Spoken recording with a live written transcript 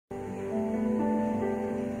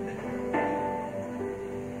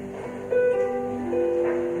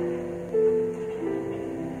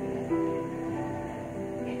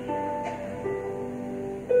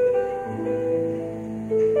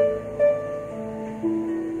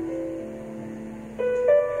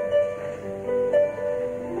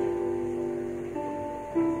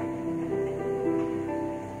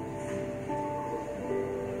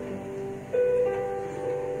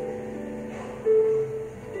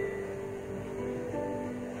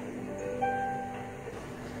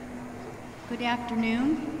Good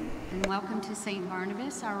afternoon and welcome to St.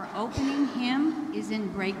 Barnabas. Our opening hymn is in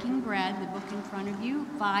Breaking Bread, the book in front of you,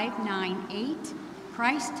 598,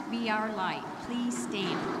 Christ Be Our Light. Please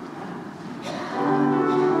stand.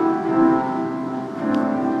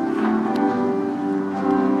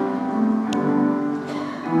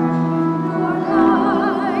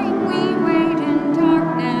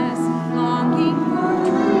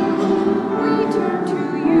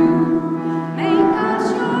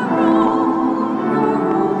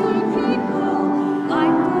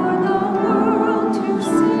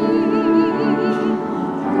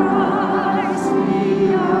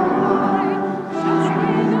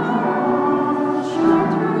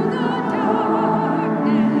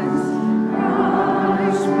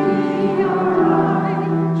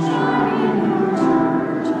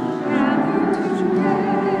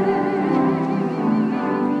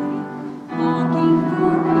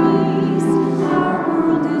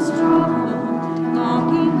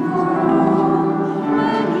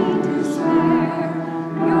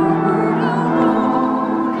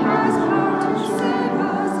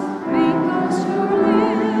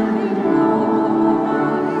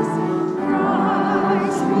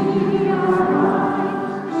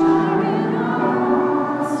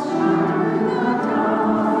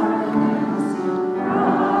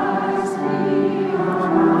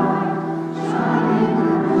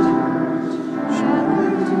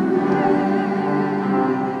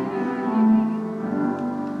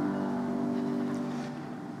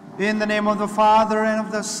 In the name of the Father, and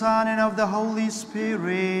of the Son, and of the Holy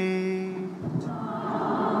Spirit. Amen.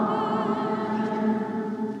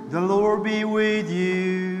 The Lord be with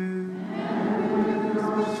you.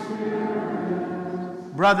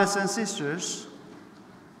 Brothers and sisters,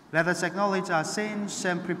 let us acknowledge our sins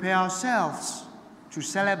and prepare ourselves to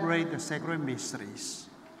celebrate the sacred mysteries.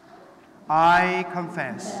 I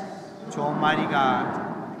confess to Almighty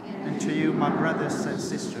God and to you, my brothers and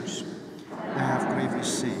sisters, that I have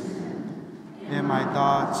grievous sin in my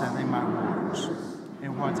thoughts and in my words,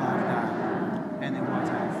 in what I have done and in what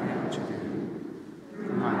I have failed to do.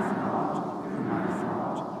 Through my fault, through my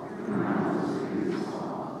fault, through my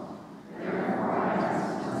fault. Therefore I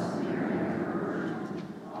ask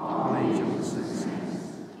all angels and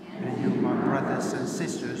saints, and you, my brothers and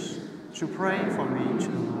sisters, to pray for me to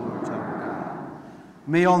the Lord our God.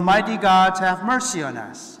 May Almighty God have mercy on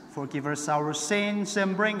us, forgive us our sins,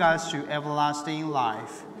 and bring us to everlasting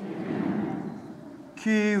life. Amen.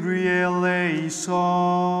 Kyrie eleison.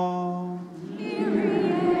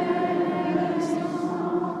 Kyrie eleison.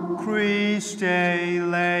 Christe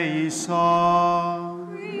eleison.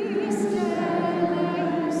 Christe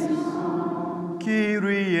eleison.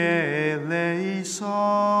 Kyrie eleison.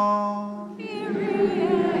 Kyrie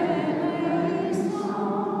eleison.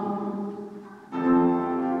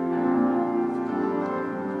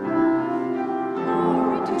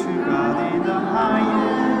 Glory to God in the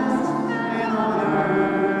highest, and on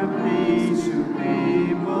earth peace to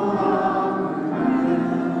people.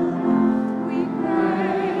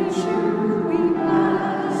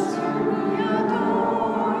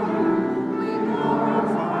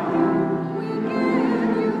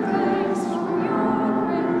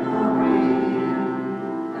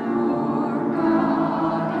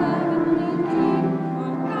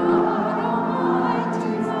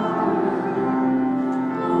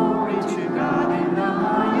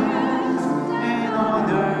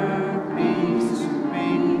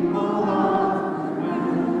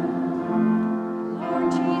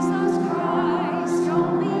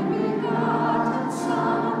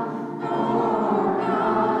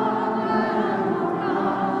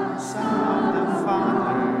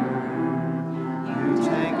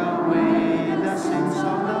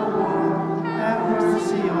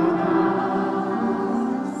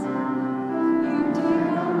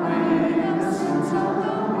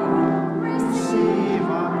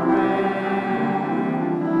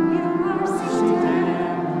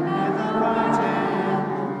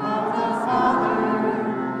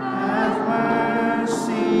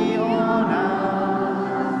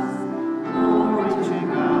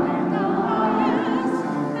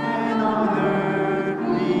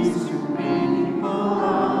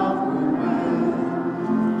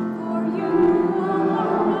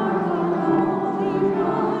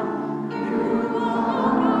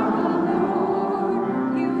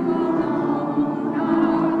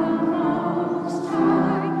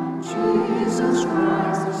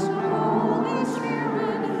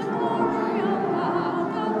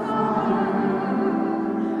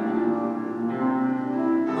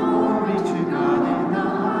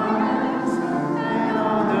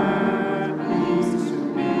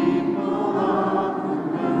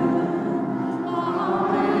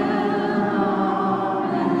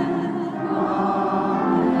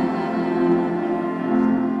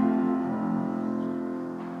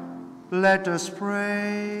 Let us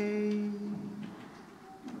pray.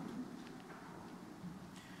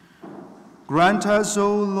 Grant us,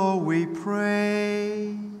 O Lord, we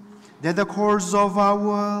pray, that the course of our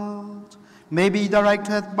world may be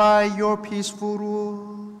directed by your peaceful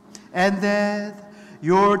rule, and that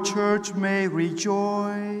your church may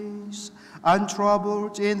rejoice,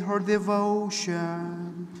 untroubled in her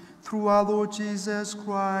devotion, through our Lord Jesus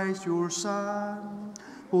Christ, your Son,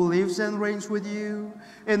 who lives and reigns with you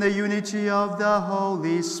in the unity of the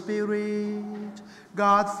Holy Spirit,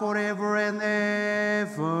 God forever and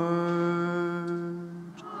ever.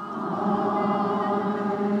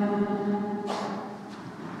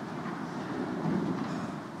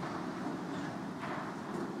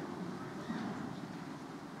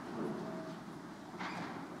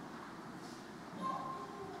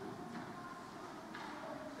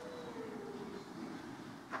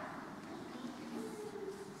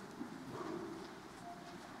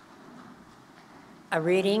 A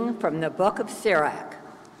reading from the book of Sirach.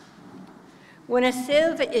 When a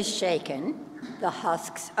sieve is shaken, the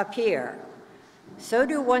husks appear. So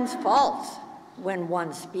do one's faults when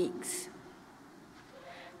one speaks.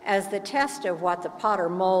 As the test of what the potter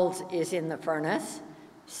molds is in the furnace,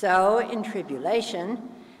 so in tribulation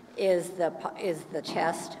is the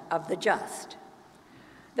test of the just.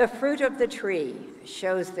 The fruit of the tree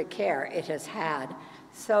shows the care it has had,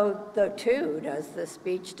 so too does the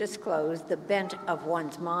speech disclose the bent of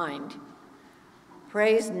one's mind.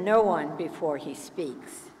 Praise no one before he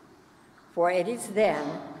speaks, for it is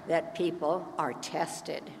then that people are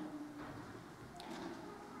tested.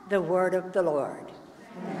 The word of the Lord.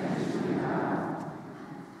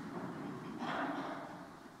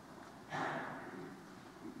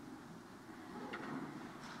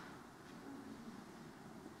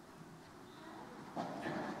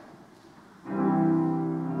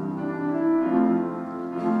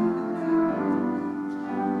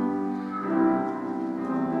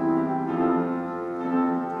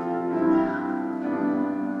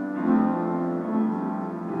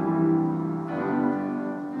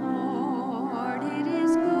 Lord, it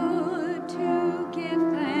is good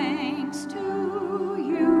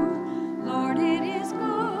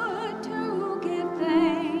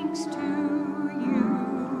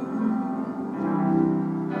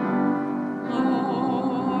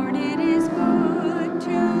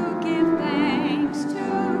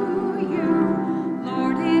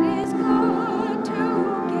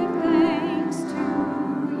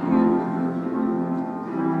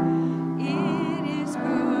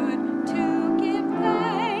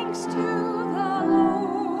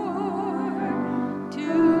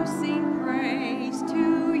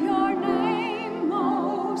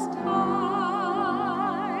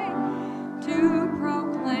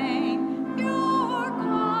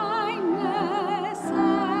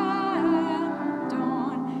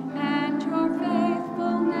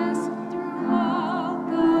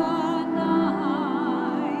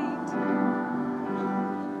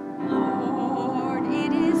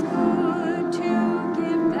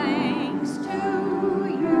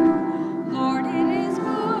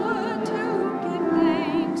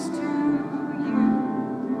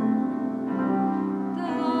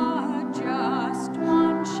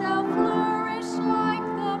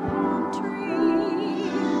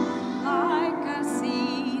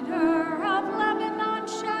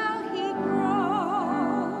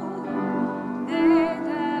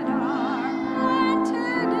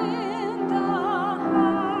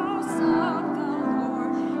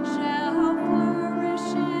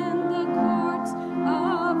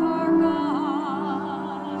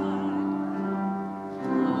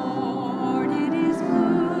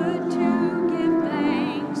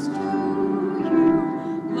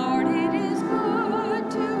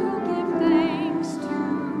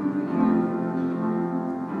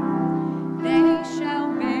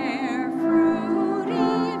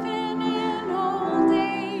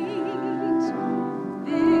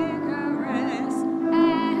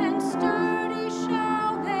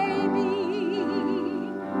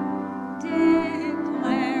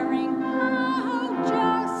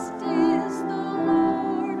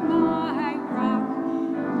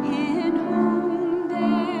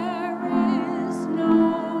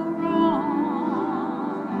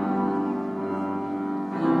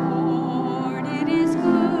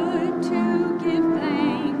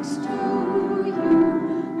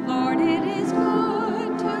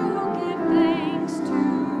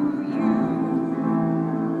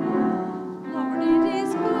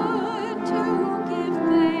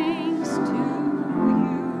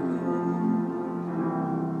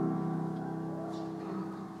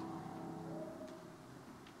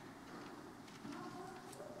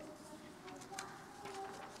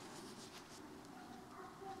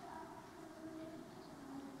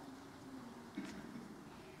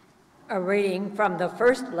A reading from the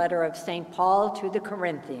first letter of St. Paul to the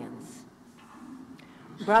Corinthians.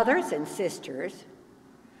 Brothers and sisters,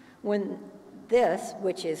 when this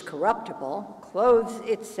which is corruptible clothes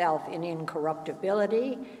itself in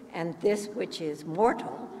incorruptibility, and this which is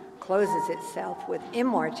mortal clothes itself with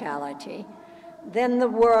immortality, then the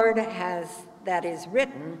word that is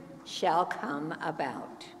written shall come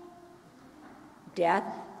about.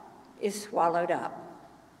 Death is swallowed up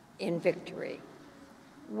in victory.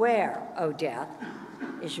 Where, O death,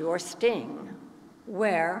 is your sting?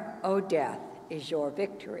 Where, O death, is your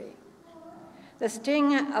victory? The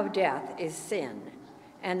sting of death is sin,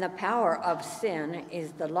 and the power of sin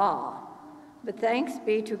is the law. But thanks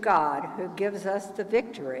be to God who gives us the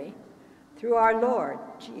victory through our Lord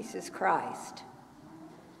Jesus Christ.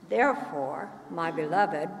 Therefore, my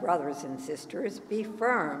beloved brothers and sisters, be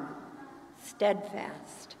firm,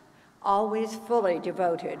 steadfast, always fully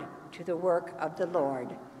devoted to the work of the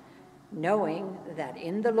Lord, knowing that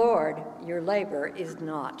in the Lord your labor is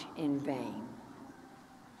not in vain.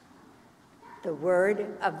 The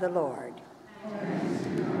word of the Lord.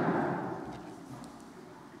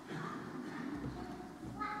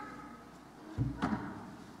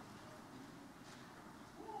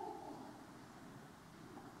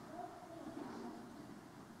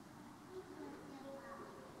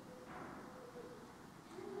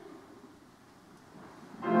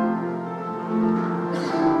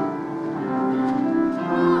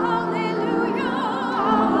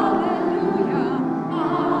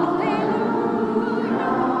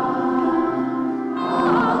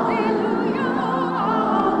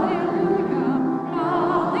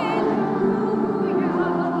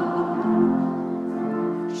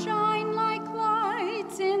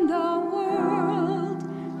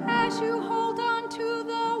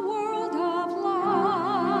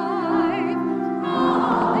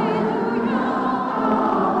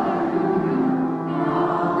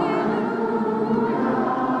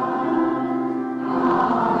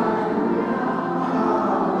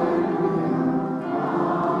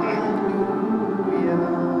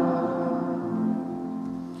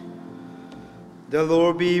 The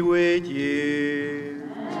Lord be with you.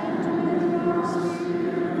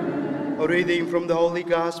 A reading from the Holy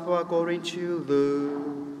Gospel according to Luke.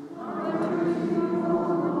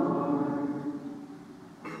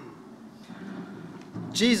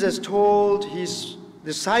 Jesus told his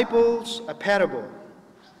disciples a parable.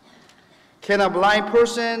 Can a blind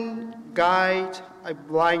person guide a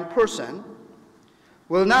blind person?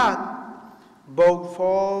 Will not both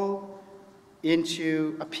fall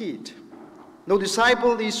into a pit? No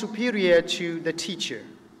disciple is superior to the teacher,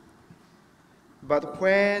 but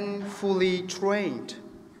when fully trained,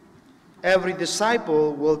 every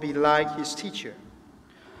disciple will be like his teacher.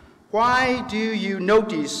 Why do you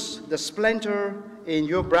notice the splinter in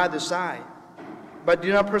your brother's eye, but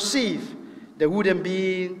do not perceive the wooden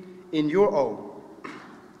beam in your own?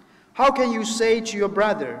 How can you say to your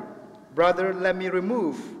brother, "Brother, let me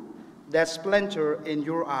remove that splinter in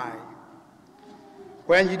your eye,"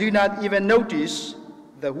 when you do not even notice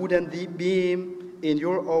the wooden beam in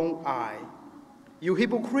your own eye? You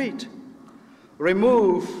hypocrite!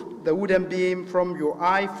 Remove the wooden beam from your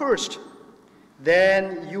eye first,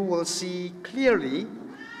 then you will see clearly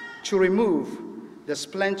to remove the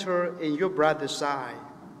splinter in your brother's eye.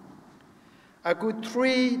 A good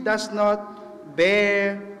tree does not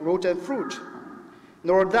bear rotten fruit,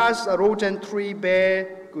 nor does a rotten tree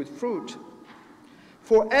bear good fruit.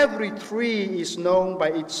 For every tree is known by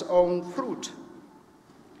its own fruit.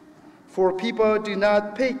 For people do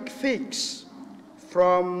not pick figs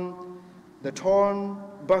from the thorn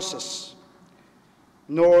bushes,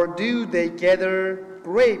 nor do they gather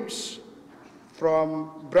grapes from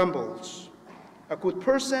brambles. A good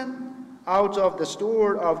person out of the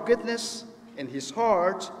store of goodness in his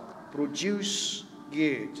heart produces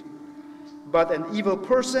good, but an evil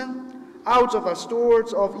person out of the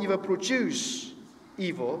stores of evil produces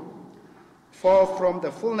evil. For from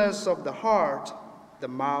the fullness of the heart the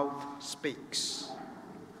mouth speaks.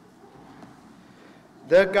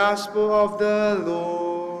 The Gospel of the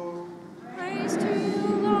Lord. Praise to you,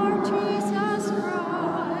 Lord Jesus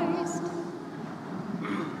Christ.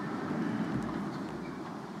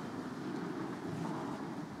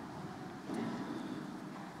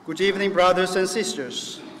 Good evening, brothers and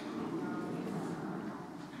sisters.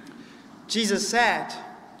 Jesus said,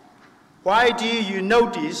 "Why do you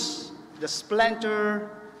notice the splinter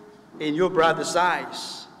in your brother's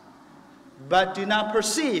eyes, but do not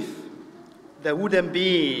perceive the wooden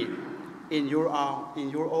beam in your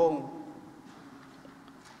own?"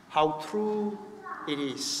 How true it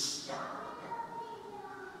is.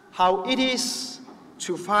 How it is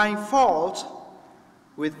to find fault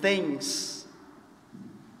with things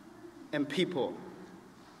and people.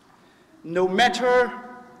 No matter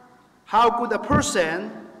how good a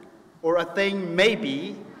person or a thing may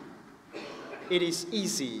be, it is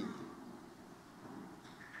easy,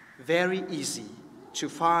 very easy, to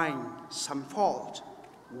find some fault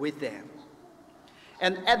with them.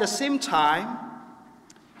 And at the same time,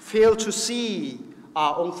 fail to see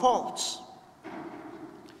our own faults.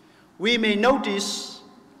 We may notice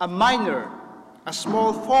a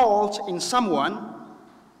small fault in someone,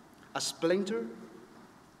 a splinter,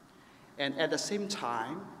 and at the same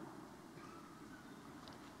time,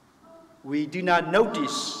 we do not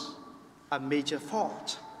notice a major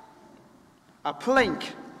fault, a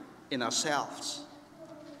plank in ourselves.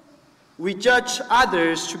 We judge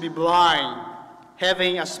others to be blind,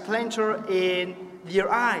 having a splinter in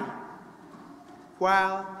their eye,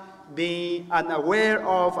 while being unaware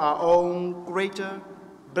of our own greater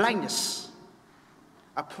blindness,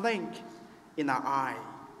 a plank in our eye.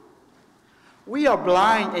 We are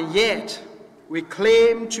blind, and yet we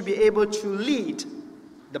claim to be able to lead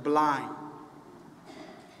the blind.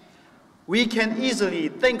 We can easily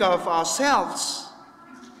think of ourselves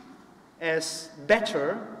as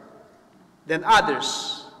better than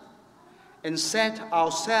others and set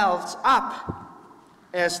ourselves up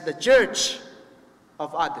as the judge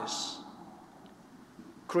of others,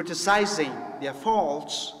 criticizing their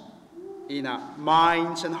faults in our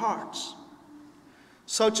minds and hearts.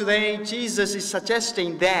 So today, Jesus is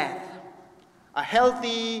suggesting that a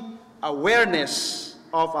healthy awareness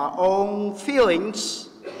of our own feelings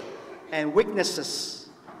and weaknesses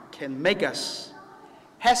can make us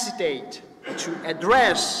hesitate to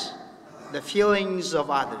address the feelings of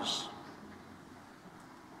others.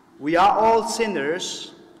 We are all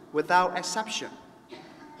sinners without exception.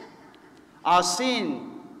 Our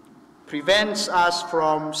sin prevents us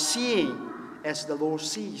from seeing as the Lord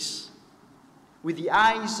sees, with the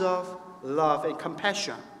eyes of love and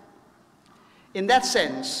compassion. In that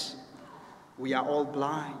sense, we are all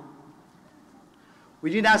blind.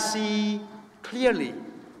 We do not see clearly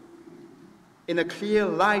in the clear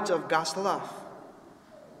light of God's love.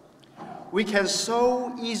 We can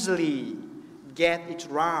so easily get it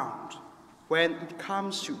wrong when it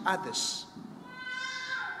comes to others,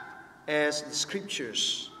 as the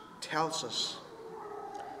scriptures tells us.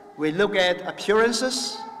 We look at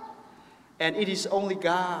appearances, and it is only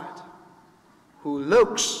God who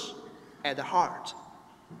looks at the heart.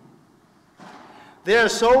 There are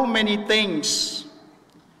so many things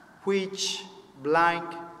which blind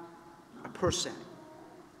a person: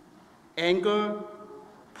 anger,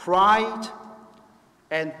 pride,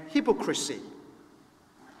 and hypocrisy.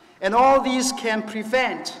 And all these can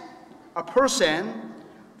prevent a person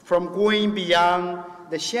from going beyond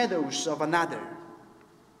the shadows of another.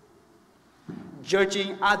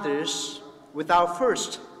 Judging others without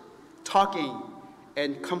first talking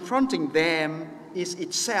and confronting them is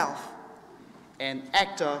itself an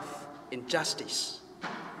act of injustice.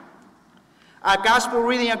 Our gospel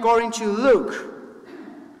reading according to Luke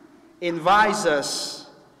invites us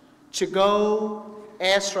to go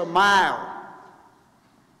extra mile,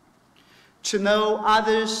 to know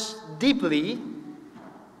others deeply,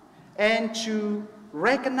 and to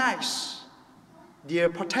recognize their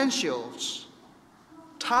potentials,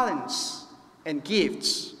 talents, and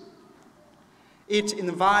gifts. It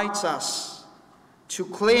invites us to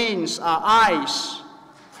cleanse our eyes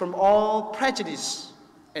from all prejudice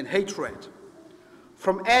and hatred,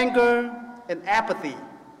 from anger and apathy.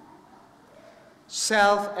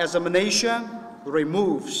 Self-examination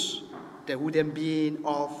removes the wooden beam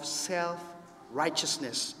of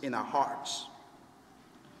self-righteousness in our hearts.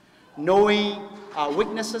 Knowing our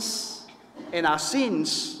weaknesses and our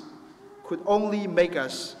sins could only make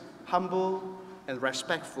us humble and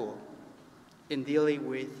respectful in dealing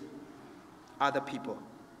with other people.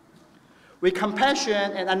 With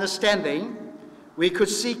compassion and understanding, we could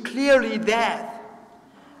see clearly that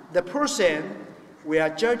the person we are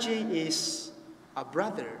judging is a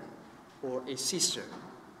brother or a sister.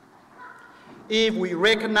 If we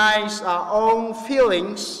recognize our own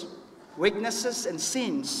feelings, weaknesses, and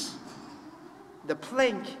sins, the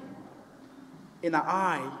plank in our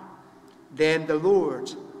eye, then the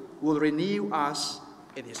Lord will renew us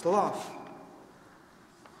in His love.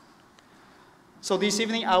 So this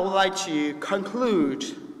evening, I would like to conclude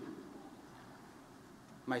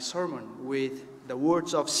my sermon with the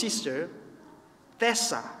words of Sister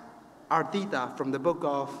Tessa Ardita from the book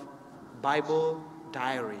of Bible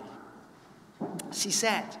Diary. She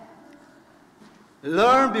said,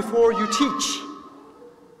 "Learn before you teach.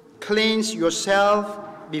 Cleanse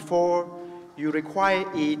yourself before you require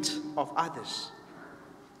it of others.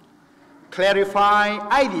 Clarify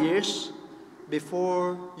ideas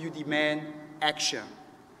before you demand action.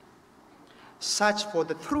 Search for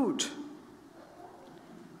the truth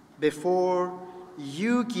before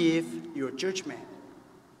you give your judgment.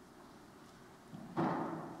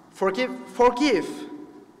 Forgive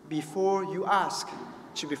before you ask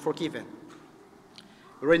to be forgiven.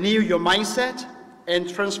 Renew your mindset and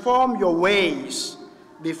transform your ways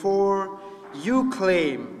before you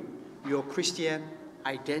claim your Christian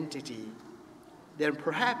identity. Then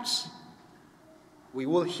perhaps we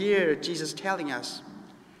will hear Jesus telling us,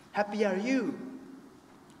 "Happy are you,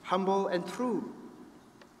 humble and true.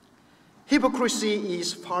 Hypocrisy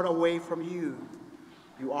is far away from you.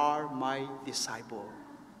 You are my disciple."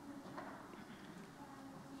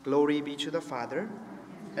 Glory be to the Father,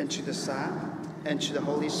 and to the Son, and to the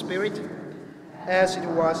Holy Spirit, as it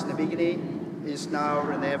was in the beginning, is now,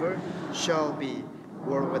 and ever shall be,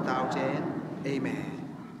 world without end. Amen.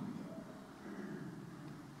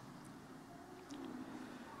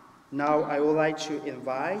 Now I would like to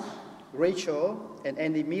invite Rachel and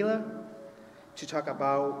Andy Miller to talk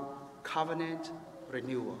about covenant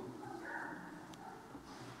renewal.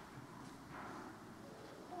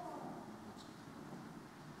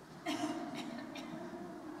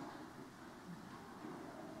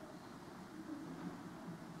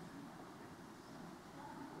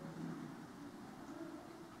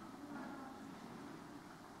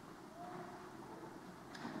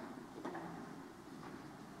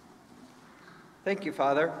 Thank you,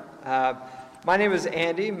 Father. My name is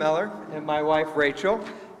Andy Miller and my wife Rachel.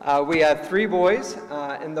 We have 3 boys.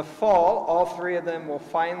 In the fall, all 3 of them will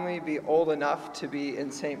finally be old enough to be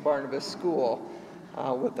in St. Barnabas School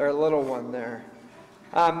with our little one there.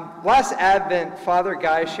 Last Advent, Father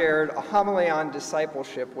Guy shared a homily on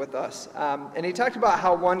discipleship with us. And he talked about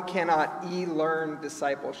how one cannot learn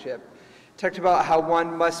discipleship. Talked about how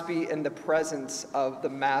one must be in the presence of the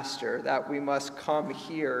Master, that we must come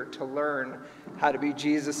here to learn how to be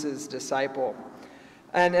Jesus' disciple.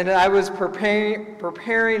 And I was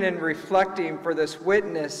preparing and reflecting for this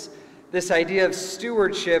witness, this idea of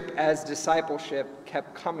stewardship as discipleship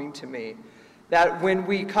kept coming to me. That when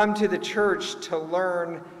we come to the church to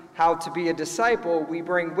learn how to be a disciple, we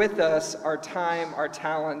bring with us our time, our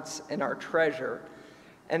talents, and our treasure.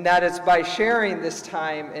 And that it's by sharing this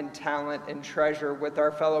time and talent and treasure with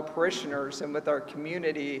our fellow parishioners and with our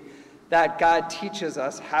community that God teaches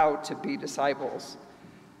us how to be disciples.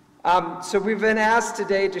 So we've been asked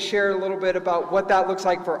today to share a little bit about what that looks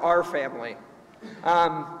like for our family.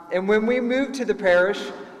 And when we moved to the parish,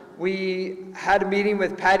 we had a meeting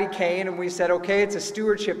with Patty Kane and we said, okay, it's a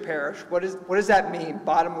stewardship parish. What does that mean?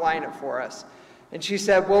 Bottom line it for us. And she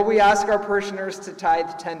said, well, we ask our parishioners to tithe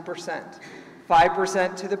 10%.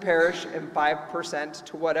 5% to the parish and 5%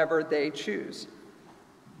 to whatever they choose.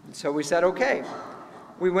 And so we said, okay.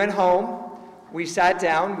 We went home, we sat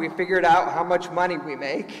down, we figured out how much money we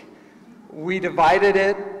make. We divided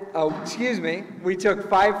it, we took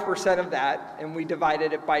 5% of that and we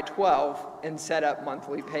divided it by 12 and set up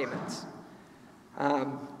monthly payments.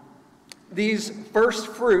 These first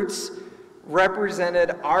fruits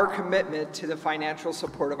represented our commitment to the financial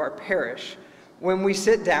support of our parish. When we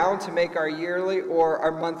sit down to make our yearly or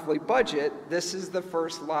our monthly budget, this is the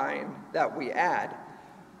first line that we add.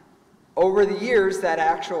 Over the years, that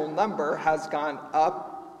actual number has gone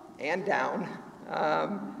up and down,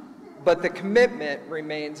 but the commitment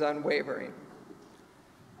remains unwavering.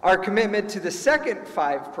 Our commitment to the second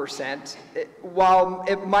 5%, while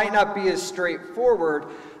it might not be as straightforward,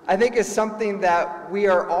 I think is something that we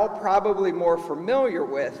are all probably more familiar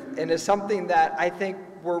with, and is something that I think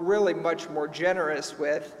we're really much more generous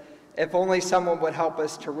with, if only someone would help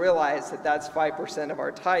us to realize that that's 5% of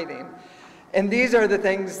our tithing. And these are the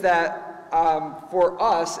things that, for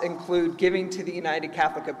us, include giving to the United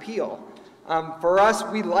Catholic Appeal. For us,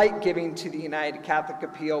 we like giving to the United Catholic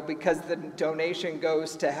Appeal because the donation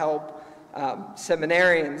goes to help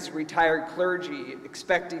seminarians, retired clergy,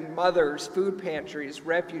 expecting mothers, food pantries,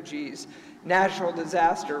 refugees, natural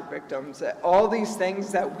disaster victims, all these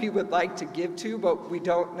things that we would like to give to, but we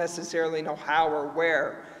don't necessarily know how or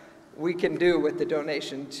where we can do with the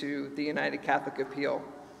donation to the United Catholic Appeal.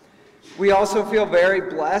 We also feel very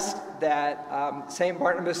blessed that St.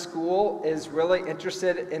 Barnabas School is really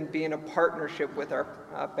interested in being a partnership with our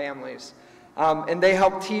families. And they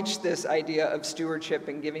help teach this idea of stewardship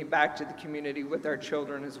and giving back to the community with our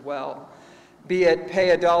children as well. Be it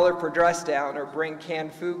pay $1 for dress down or bring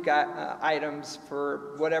canned food items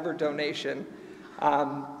for whatever donation.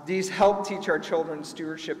 These help teach our children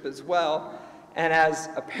stewardship as well. And as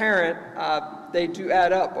a parent, they do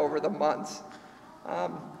add up over the months.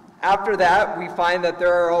 After that, we find that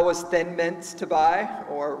there are always Thin Mints to buy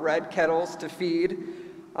or red kettles to feed.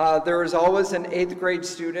 There is always an 8th grade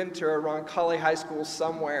student or a Roncalli High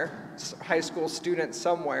School student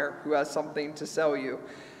somewhere who has something to sell you.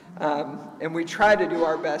 And we try to do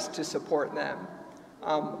our best to support them.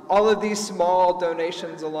 All of these small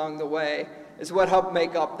donations along the way is what help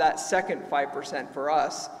make up that second 5% for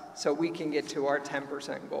us, so we can get to our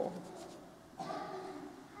 10% goal.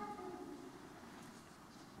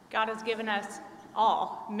 God has given us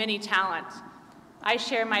all many talents. I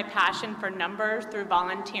share my passion for numbers through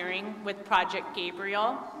volunteering with Project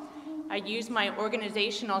Gabriel. I use my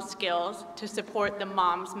organizational skills to support the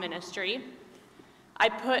Moms Ministry. I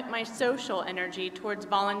put my social energy towards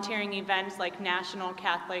volunteering events like National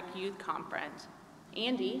Catholic Youth Conference.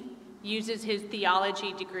 Andy uses his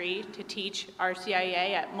theology degree to teach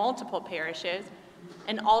RCIA at multiple parishes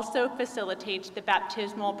and also facilitates the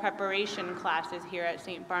baptismal preparation classes here at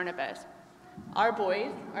St. Barnabas. Our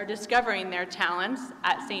boys are discovering their talents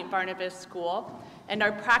at St. Barnabas School and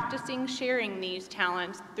are practicing sharing these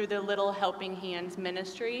talents through the Little Helping Hands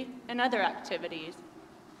ministry and other activities.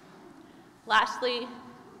 Lastly,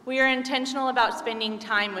 we are intentional about spending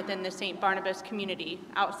time within the St. Barnabas community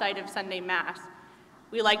outside of Sunday Mass.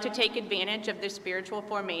 We like to take advantage of the spiritual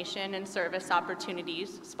formation and service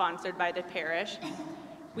opportunities sponsored by the parish.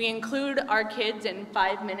 We include our kids in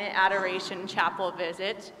 5-minute adoration chapel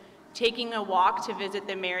visits, taking a walk to visit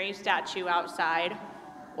the Mary statue outside,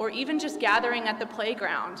 or even just gathering at the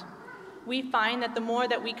playground. We find that the more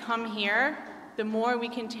that we come here, the more we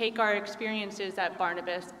can take our experiences at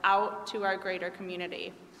Barnabas out to our greater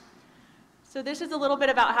community. So this is a little bit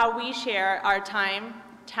about how we share our time,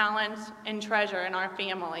 talents, and treasure in our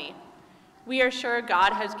family. We are sure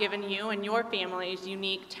God has given you and your families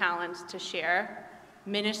unique talents to share,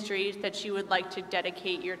 ministries that you would like to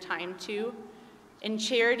dedicate your time to, and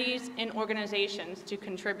charities and organizations to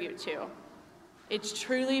contribute to. It's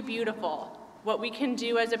truly beautiful what we can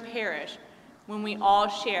do as a parish when we all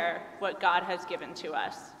share what God has given to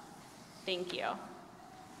us. Thank you.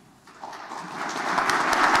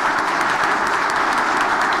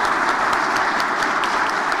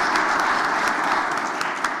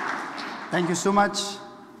 Thank you so much,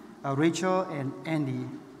 Rachel and Andy.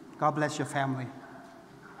 God bless your family.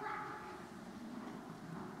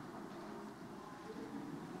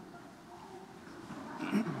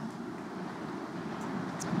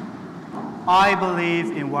 I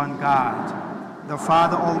believe in one God, the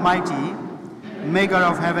Father Almighty, maker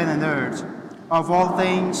of heaven and earth, of all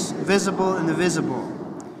things visible and invisible.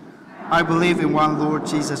 I believe in one Lord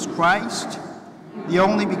Jesus Christ, the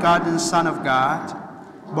only begotten Son of God,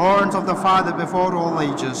 born of the Father before all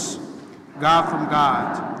ages, God from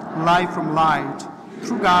God, light from light,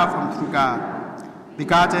 true God from true God,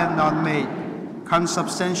 begotten, not made,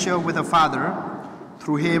 consubstantial with the Father.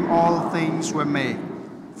 Through him all things were made.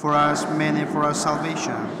 For us men and for our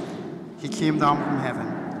salvation, he came down from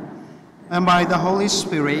heaven, and by the Holy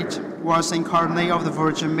Spirit was incarnate of the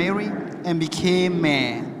Virgin Mary and became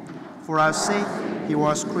man. For our sake he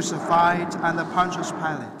was crucified under Pontius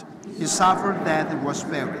Pilate. He suffered death and was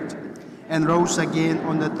buried, and rose again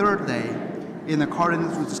on the third day in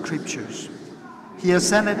accordance with the Scriptures. He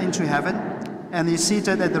ascended into heaven, and is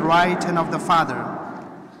seated at the right hand of the Father.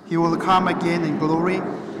 He will come again in glory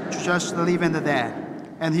to judge the living and the dead,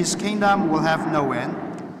 and his kingdom will have no end.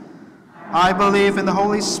 I believe in the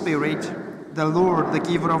Holy Spirit, the Lord, the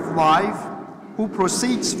giver of life, who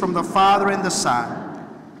proceeds from the Father and the Son,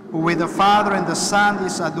 who with the Father and the Son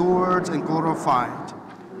is adored and glorified,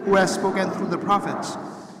 who has spoken through the prophets.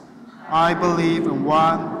 I believe in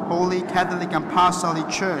one holy Catholic and Apostolic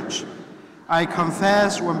Church. I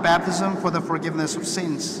confess one baptism for the forgiveness of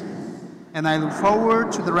sins, and I look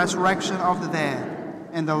forward to the resurrection of the dead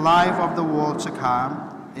and the life of the world to come.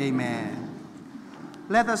 Amen.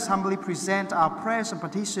 Let us humbly present our prayers and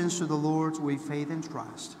petitions to the Lord with faith and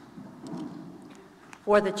trust.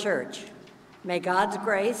 For the Church, may God's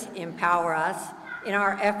grace empower us in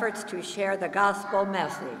our efforts to share the gospel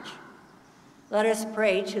message. Let us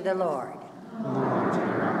pray to the Lord.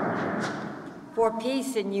 For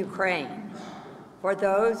peace in Ukraine, for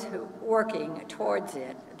those who are working towards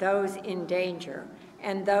it, those in danger,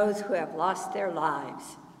 and those who have lost their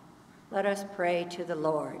lives. Let us pray to the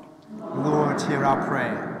Lord. Lord, hear our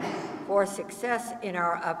prayer. For success in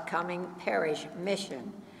our upcoming parish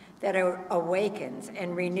mission that awakens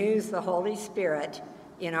and renews the Holy Spirit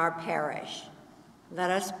in our parish.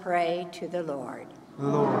 Let us pray to the Lord.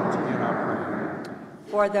 Lord, hear our prayer.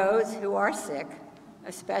 For those who are sick,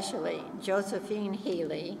 especially Josephine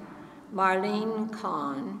Healy, Marlene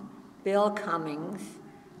Kahn, Bill Cummings,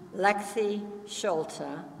 Lexi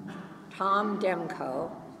Schulte, Tom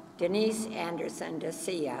Demko, Denise Anderson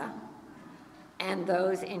Dacia, and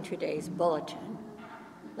those in today's bulletin.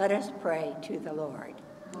 Let us pray to the Lord.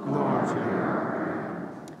 Lord,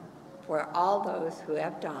 For all those who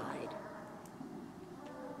have died,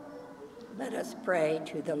 let us pray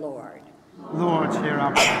to the Lord. Lord, hear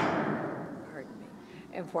our prayer. Pardon me.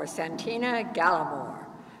 And for Santina Gallimore,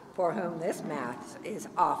 for whom this Mass is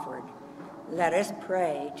offered, let us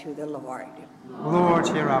pray to the Lord. Lord,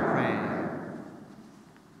 hear our prayer.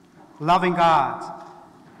 Loving God,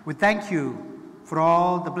 we thank you for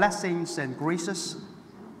all the blessings and graces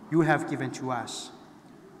you have given to us.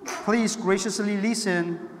 Please graciously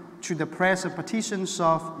listen to the prayers and petitions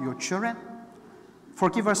of your children.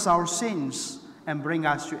 Forgive us our sins and bring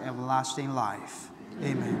us to everlasting life.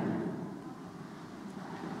 Amen.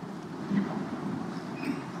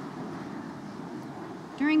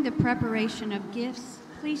 During the preparation of gifts,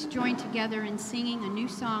 please join together in singing a new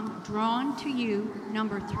song, Drawn to You,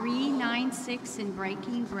 number 396 in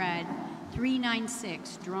Breaking Bread.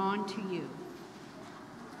 396, Drawn to You.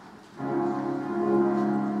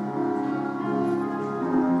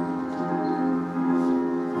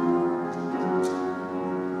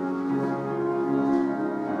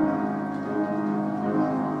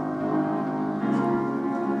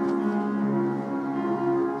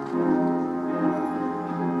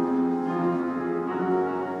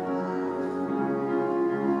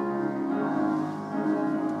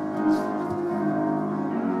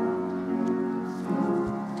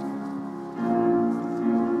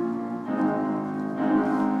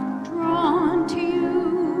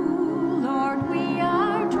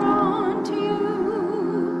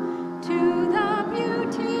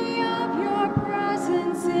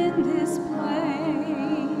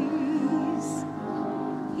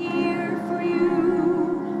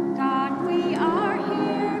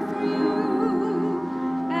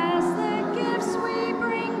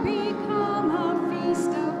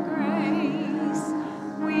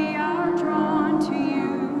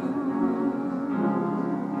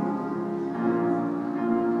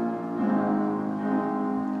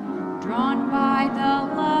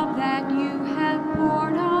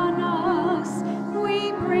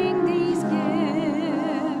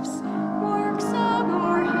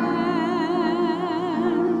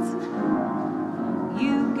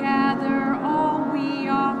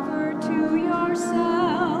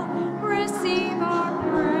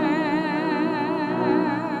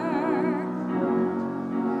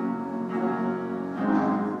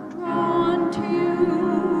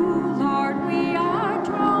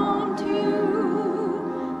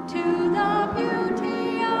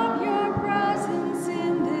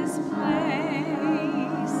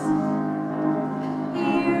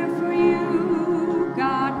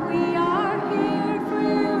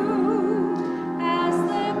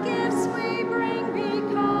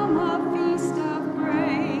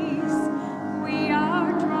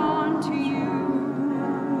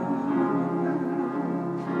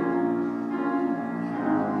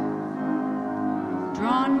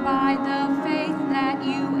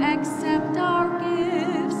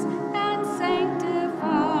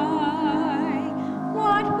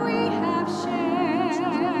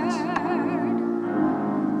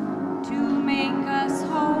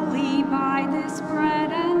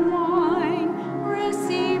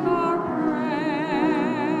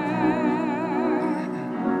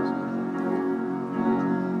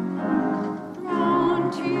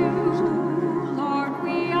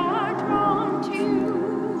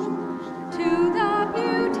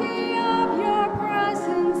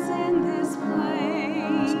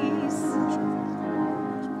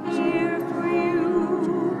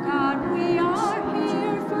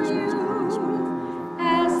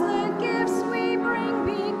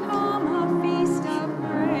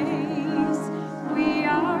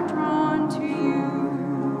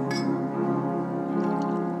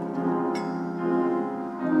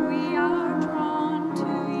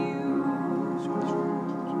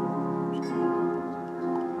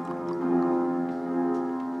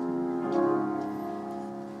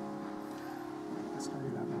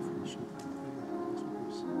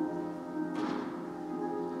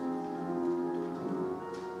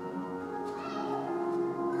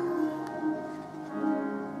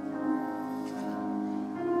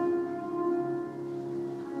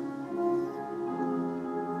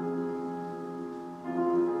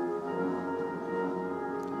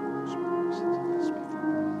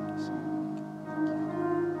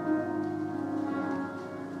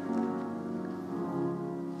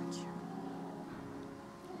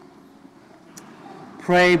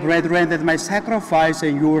 Pray, brethren, that my sacrifice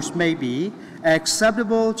and yours may be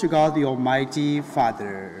acceptable to God the Almighty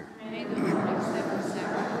Father. May the Lord accept the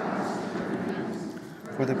sacrifice of your hands.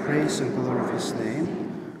 For the praise and glory of his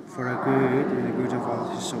name, for the good and the good of all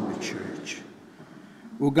his holy church.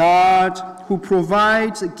 O God, who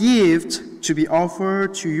provides a gift to be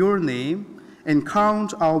offered to your name, and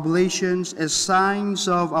count our oblations as signs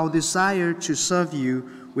of our desire to serve you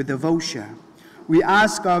with devotion, we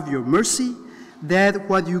ask of your mercy that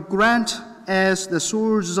what you grant as the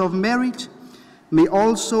source of merit may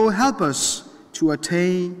also help us to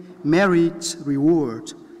attain merit's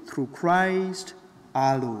reward through Christ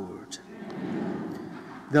our Lord.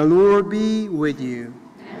 The Lord be with you.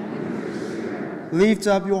 Lift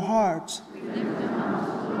up your hearts.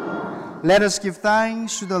 Let us give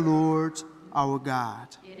thanks to the Lord our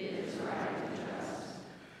God.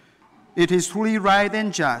 It is truly right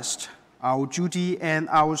and just, our duty and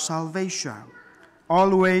our salvation,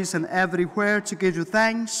 always and everywhere to give you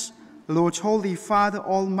thanks, Lord, Holy Father,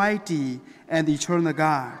 Almighty and eternal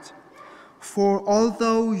God. For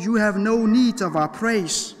although you have no need of our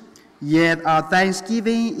praise, yet our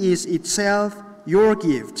thanksgiving is itself your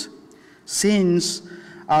gift, since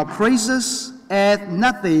our praises add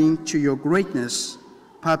nothing to your greatness,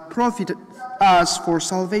 but profit us for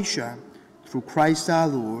salvation through Christ our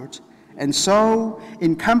Lord. And so,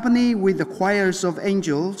 in company with the choirs of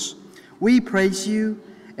angels, we praise you,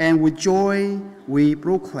 and with joy we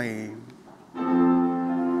proclaim.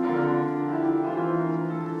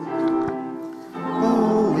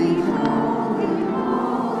 Holy, holy,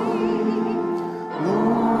 holy,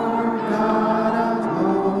 Lord God of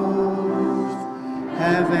hosts,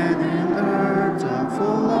 heaven and earth are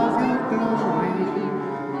full of your glory.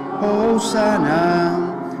 Hosanna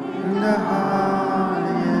in the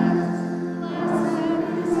highest.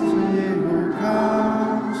 He who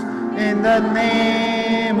comes in the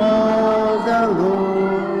name of the Lord.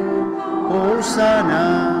 Hosanna,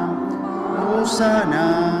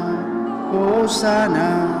 Hosanna, Hosanna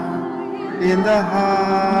in the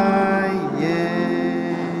highest.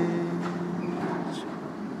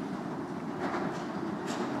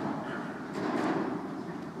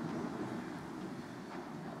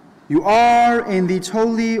 You are indeed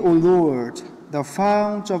holy, O Lord, the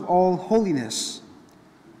fount of all holiness.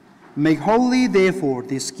 Make holy, therefore,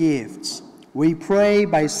 these gifts, we pray,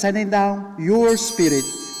 by sending down your Spirit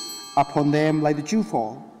upon them like the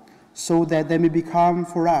dewfall, so that they may become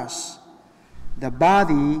for us the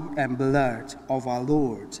body and blood of our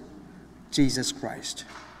Lord Jesus Christ.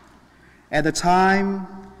 At the time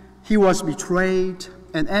he was betrayed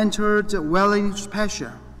and entered well into his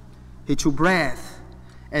passion, he took bread,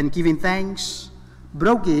 and giving thanks,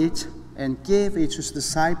 broke it and gave it to his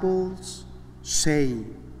disciples,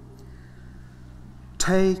 saying,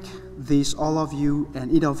 "Take this, all of you, and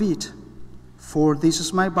eat of it, for this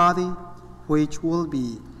is my body, which will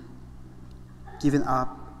be given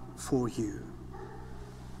up for you."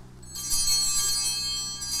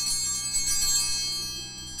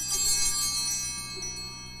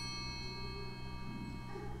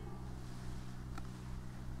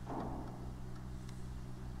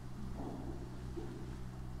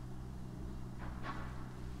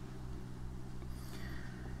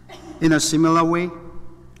 In a similar way,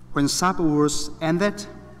 when supper was ended,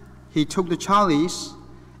 he took the chalice,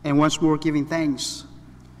 and once more giving thanks,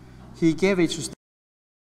 he gave it to his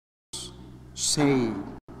disciples, saying,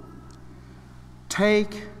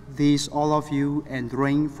 "Take this, all of you, and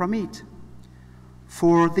drink from it.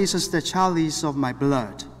 For this is the chalice of my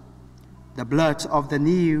blood, the blood of the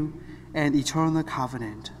new and eternal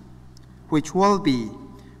covenant, which will be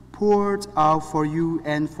poured out for you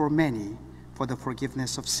and for many for the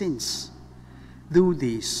forgiveness of sins. Do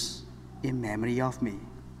this in memory of me."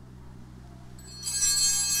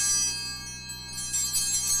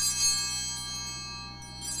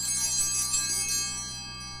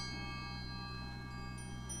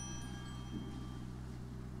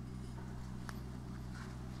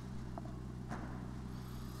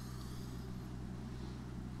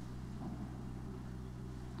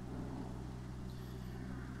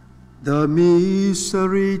 The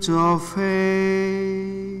mystery of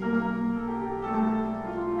faith.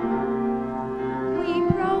 We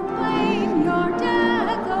proclaim your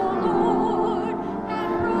death, O Lord,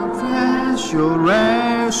 and Confess your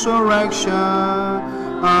resurrection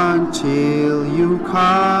until you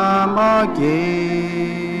come again.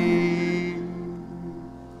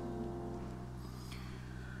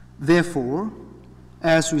 Therefore,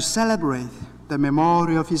 as we celebrate the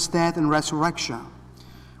memory of his death and resurrection,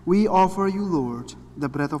 we offer you, Lord, the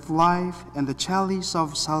bread of life and the chalice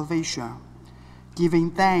of salvation,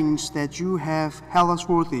 giving thanks that you have held us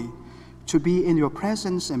worthy to be in your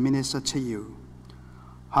presence and minister to you.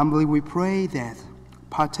 Humbly we pray that,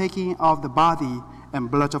 partaking of the body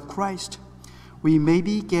and blood of Christ, we may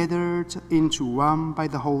be gathered into one by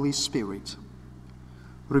the Holy Spirit.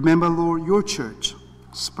 Remember, Lord, your church,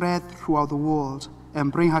 spread throughout the world,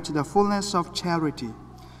 and bring her to the fullness of charity,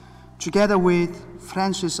 together with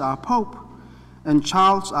Francis our Pope, and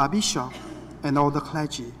Charles our Bishop, and all the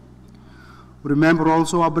clergy. Remember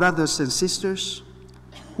also our brothers and sisters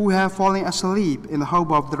who have fallen asleep in the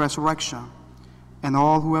hope of the resurrection, and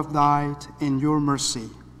all who have died in your mercy.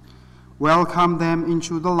 Welcome them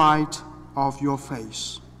into the light of your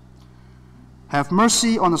face. Have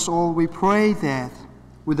mercy on us all, we pray, that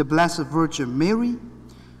with the Blessed Virgin Mary,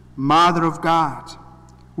 Mother of God,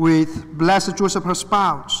 with Blessed Joseph her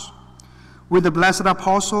spouse, with the blessed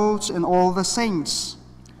apostles and all the saints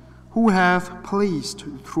who have pleased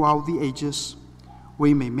throughout the ages,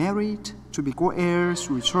 we may merit to be co-heirs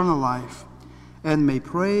to eternal life, and may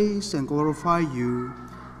praise and glorify you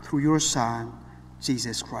through your Son,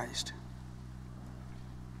 Jesus Christ.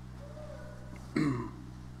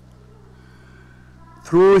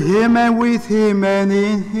 Through him and with him and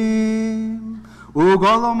in him, O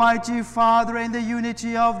God, Almighty Father, in the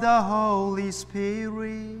unity of the Holy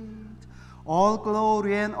Spirit, all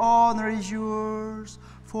glory and honor is yours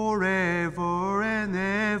forever and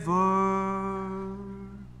ever.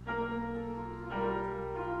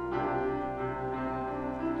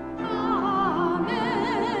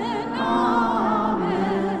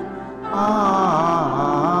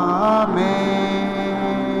 Amen.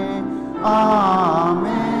 Amen.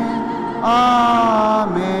 Amen. Amen.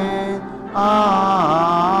 Amen. Amen.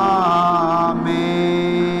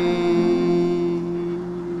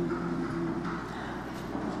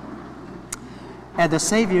 At the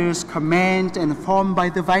Savior's command and formed by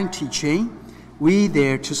divine teaching, we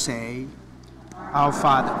dare to say, Our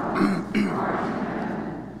Father,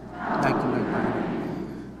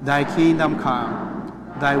 Thy kingdom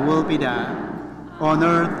come, Thy will be done, on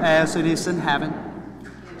earth as it is in heaven.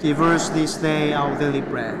 Give us this day our daily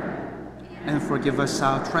bread, and forgive us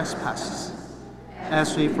our trespasses,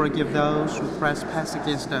 as we forgive those who trespass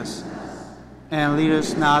against us. And lead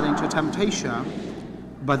us not into temptation,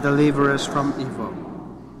 but deliver us from evil.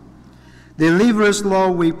 Deliver us,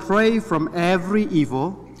 Lord, we pray, from every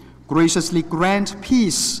evil. Graciously grant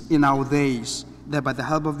peace in our days, that by the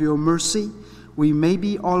help of your mercy, we may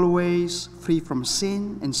be always free from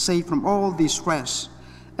sin and safe from all distress,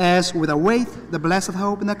 as we await the blessed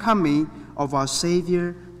hope and the coming of our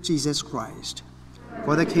Savior, Jesus Christ.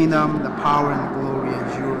 For the kingdom, the power, and the glory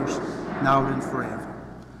is yours, now and forever.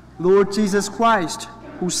 Lord Jesus Christ,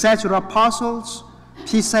 who said to the apostles,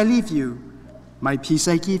 Peace I leave you, my peace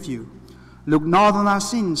I give you. Look not on our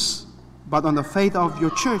sins, but on the faith of your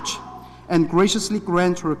church, and graciously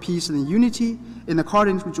grant her peace and unity in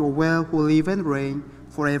accordance with your will, who live and reign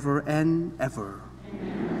forever and ever.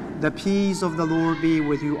 Amen. The peace of the Lord be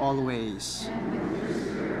with you always.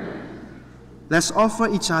 Let's offer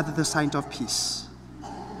each other the sign of peace.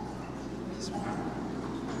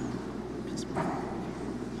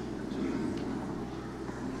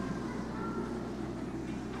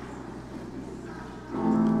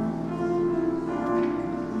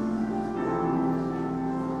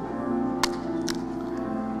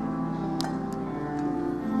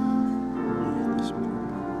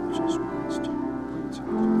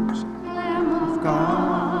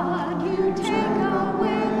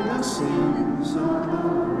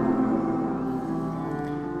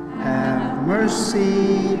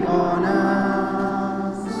 Mercy on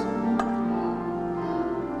us.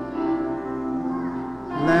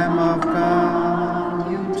 Lamb of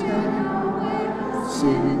God, you take away the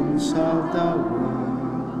sins of the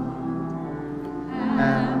world.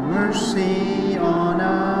 Have mercy on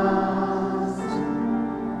us.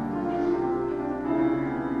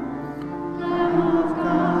 Lamb of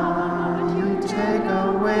God, you take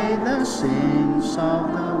away the sins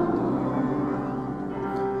of the world.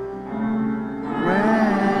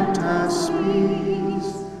 Grant us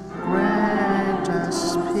peace, grant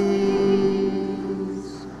us peace.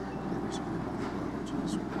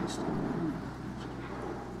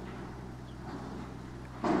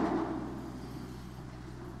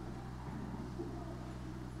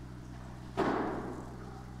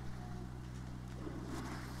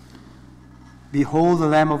 Behold the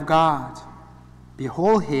Lamb of God.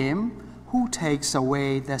 Behold him who takes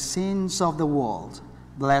away the sins of the world.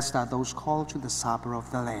 Blessed are those called to the supper of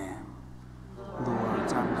the Lamb.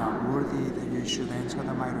 Lord, I'm not worthy that you should enter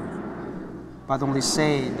my roof, but only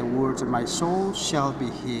say the words, and my soul shall be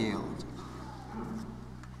healed.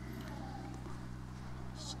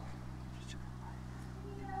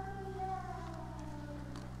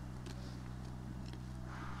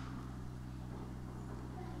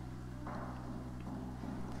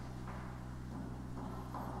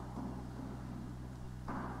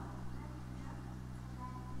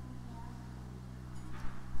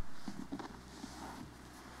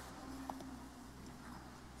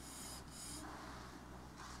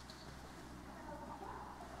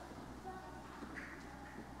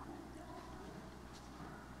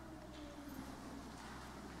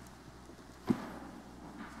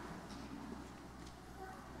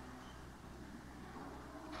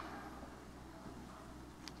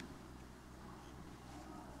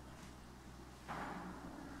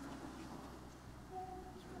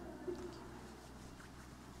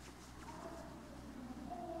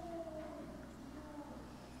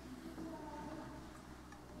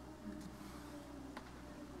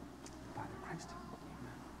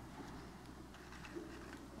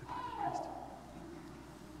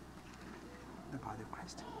 body of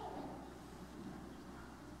Christ.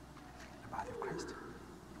 The body of Christ.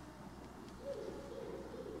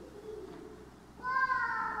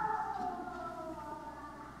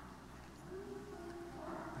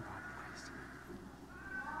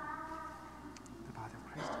 The body of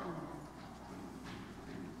Christ.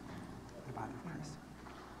 The body of Christ.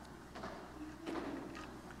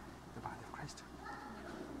 The body of Christ.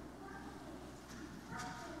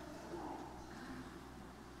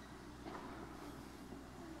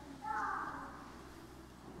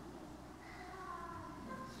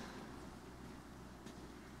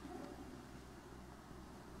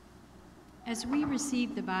 As we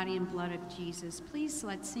receive the body and blood of Jesus, please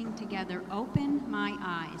let's sing together, Open My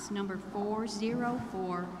Eyes, number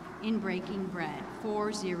 404 in Breaking Bread,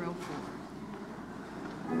 404.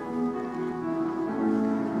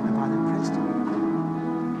 The body of Christ.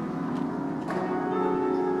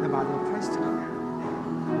 The body of Christ.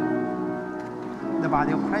 The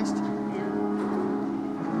body of Christ.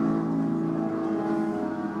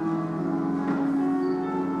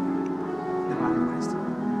 The body of Christ.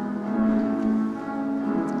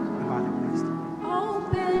 The body of Christ.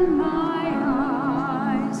 Open my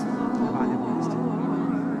eyes, The body of Christ.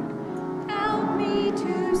 Lord. Help me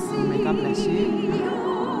to see May God bless you.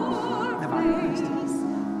 your The body of Christ. face.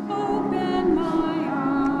 Open my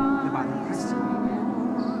eyes, The body of Christ.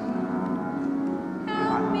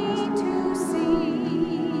 help me to see.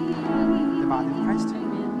 The body of Christ.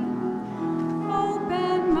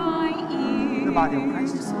 Open my ears, The body of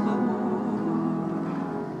Christ. Lord.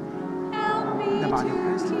 Help me The body of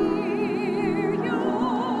Christ. to hear your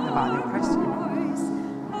The body of Christ. voice.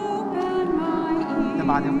 Open my ears, The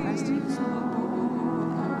body of Christ. Lord.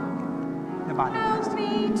 The body of Help Christ. me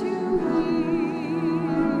to hear.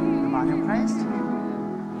 The body of Christ.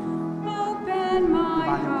 Open my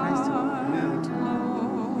The body of Christ. heart, Lord.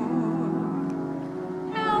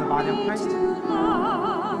 Help The body of me Christ. to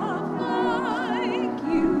love like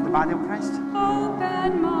you. The body of Christ.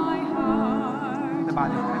 Open my heart, The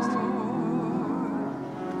body of Christ. Lord.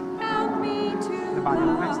 Help me to The body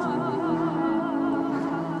of Christ. love.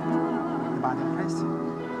 The body of Christ.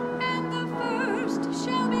 And the first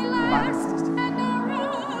shall be body of last, Christ. and our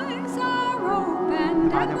eyes are open, The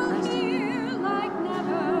body and of we'll Christ. hear like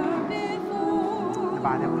never before. The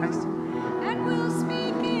body of Christ. And we'll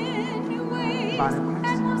speak in new ways, body of Christ.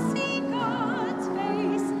 and we'll see God's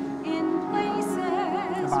face in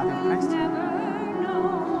places The body of we've Christ. never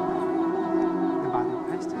known. The body of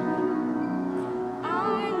Christ. I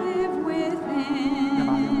live within The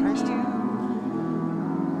body of Christ. you,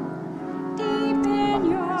 deep in body of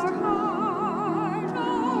your Christ. heart, oh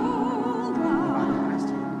The body of Lord. Christ.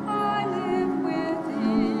 I live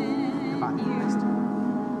within The body of you. Christ.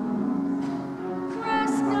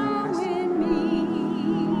 Rest The body of now Christ. in me.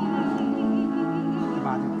 The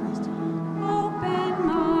body of Christ. Open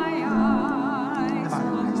my eyes, The body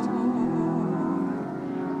of Christ. Lord.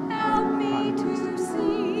 Help me to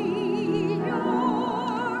see your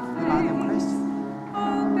The body of face. Christ.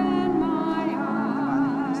 Open my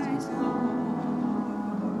Christ. eyes, Lord.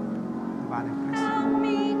 The body of Christ. Help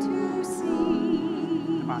me to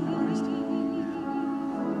see. The body of Christ.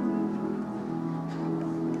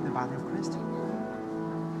 The body of Christ.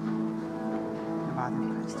 The body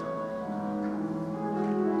of Christ.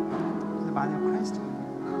 The body of Christ.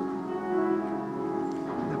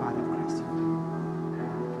 The body of Christ.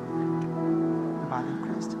 The body of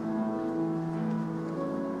Christ.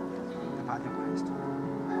 The body of Christ.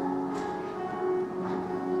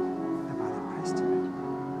 The body of Christ.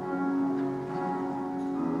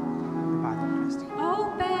 The body of Christ.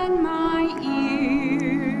 Open my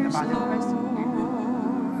ears, The body of Christ. Lord.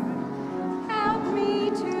 Help me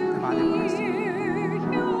to The body of Christ. hear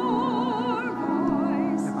your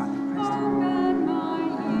voice. The body of Christ. Open my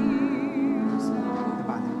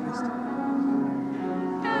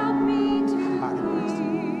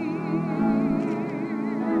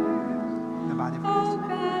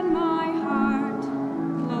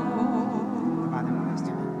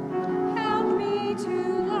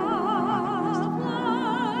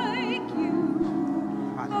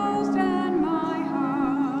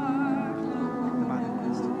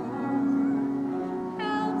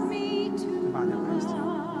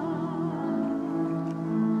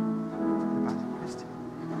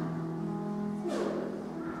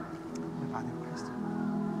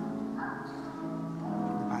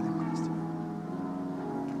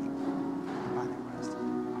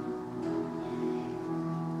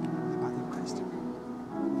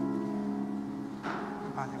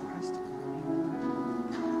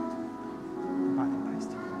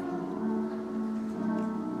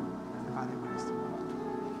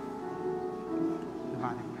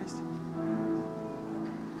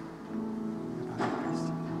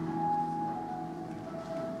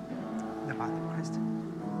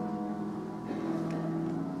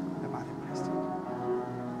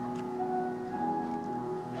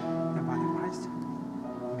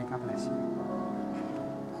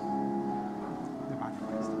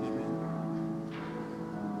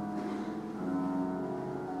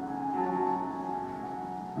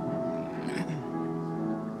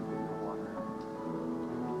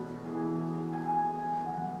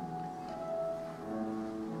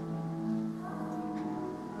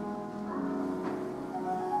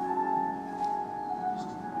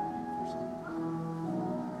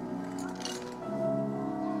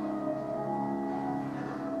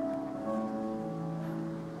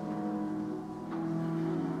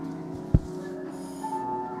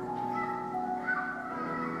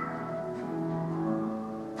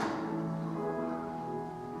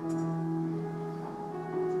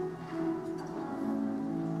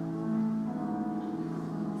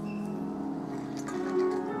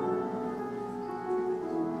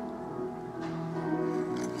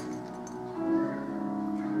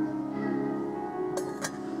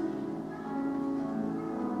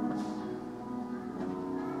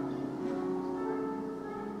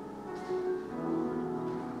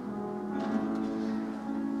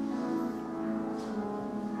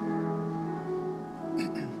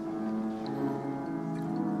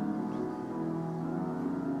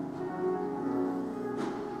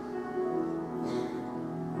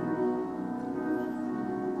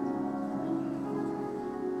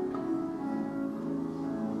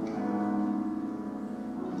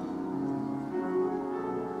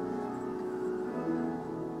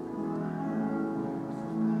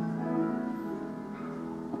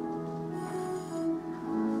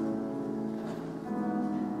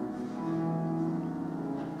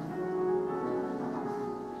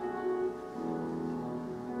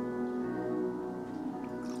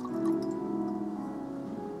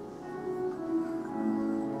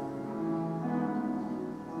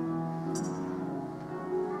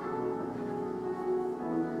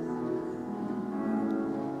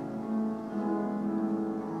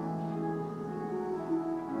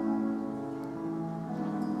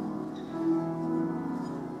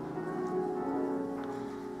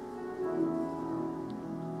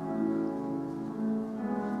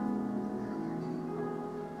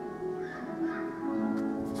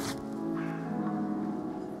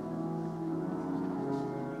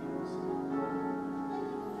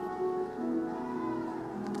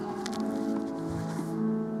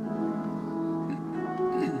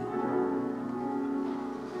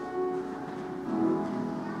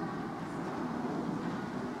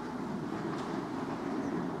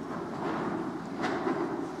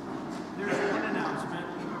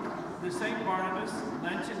St. Barnabas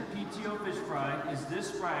Lenten PTO Fish Fry is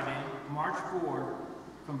this Friday, March 4,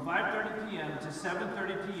 from 5:30 p.m. to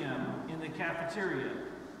 7:30 p.m. in the cafeteria.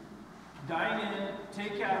 Dine-in,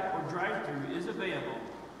 take-out, or drive-through is available,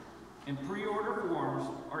 and pre-order forms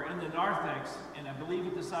are in the narthex, and I believe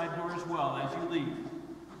at the side door as well as you leave.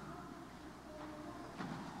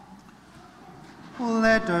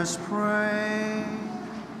 Let us pray.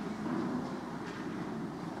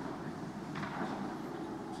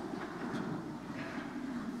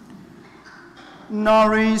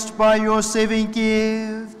 Nourished by your saving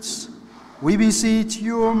gifts, we beseech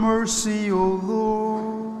your mercy, O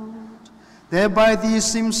Lord, that by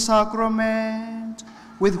this same sacrament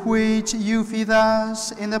with which you feed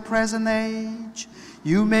us in the present age,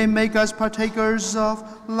 you may make us partakers of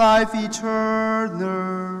life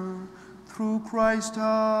eternal. Through Christ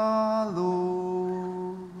our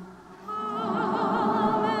Lord.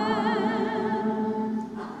 Amen.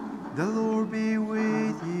 The Lord be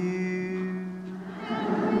with you.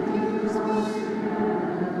 And with your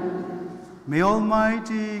spirit. May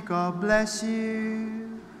Almighty God bless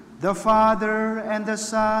you, the Father and the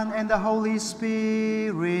Son and the Holy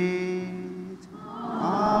Spirit.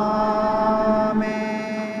 Amen.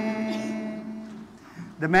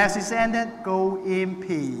 The Mass is ended. Go in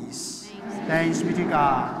peace. Thanks be to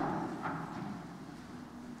God.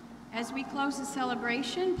 As we close the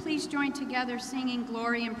celebration, please join together singing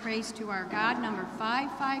Glory and Praise to Our God, number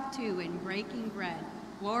 552 in Breaking Bread.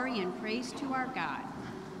 Glory and praise to our God.